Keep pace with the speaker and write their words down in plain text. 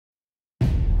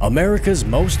America's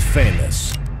most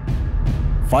famous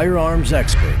firearms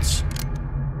experts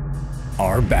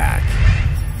are back.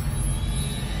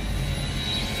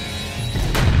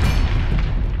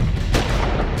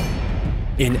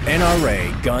 In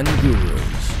NRA Gun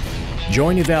Gurus,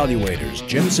 join evaluators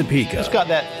Jim Supica. It's got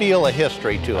that feel of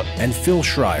history to it. And Phil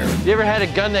Schreier. You ever had a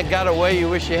gun that got away you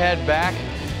wish you had back?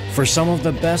 For some of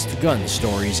the best gun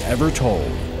stories ever told.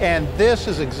 And this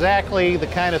is exactly the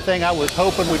kind of thing I was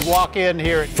hoping we'd walk in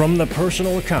here. From the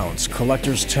personal accounts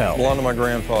collectors tell. Belonged to my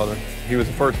grandfather. He was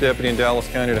the first deputy in Dallas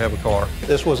County to have a car.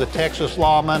 This was a Texas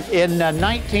lawman in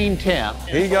 1910.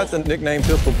 He got the nickname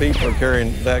Pistol Pete for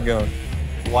carrying that gun.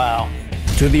 Wow.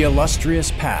 To the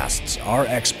illustrious pasts our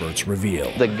experts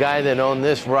reveal. The guy that owned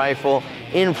this rifle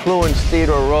influenced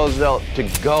Theodore Roosevelt to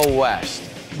go west.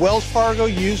 Wells Fargo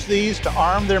used these to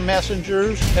arm their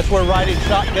messengers. That's where riding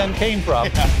shotgun came from.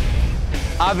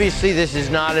 Obviously, this is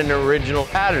not an original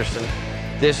Patterson.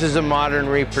 This is a modern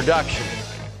reproduction.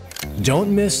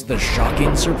 Don't miss the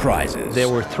shocking surprises. There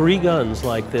were 3 guns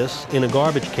like this in a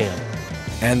garbage can.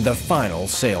 And the final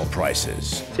sale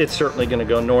prices. It's certainly going to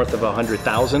go north of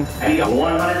 100,000. And you got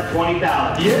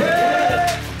 120,000.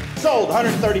 Yeah! Sold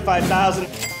 135,000.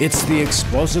 It's the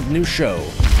explosive new show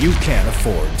you can't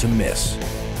afford to miss.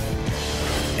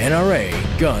 NRA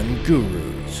Gun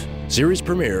Gurus. Series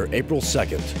premiere April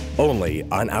 2nd, only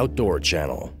on Outdoor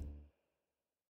Channel.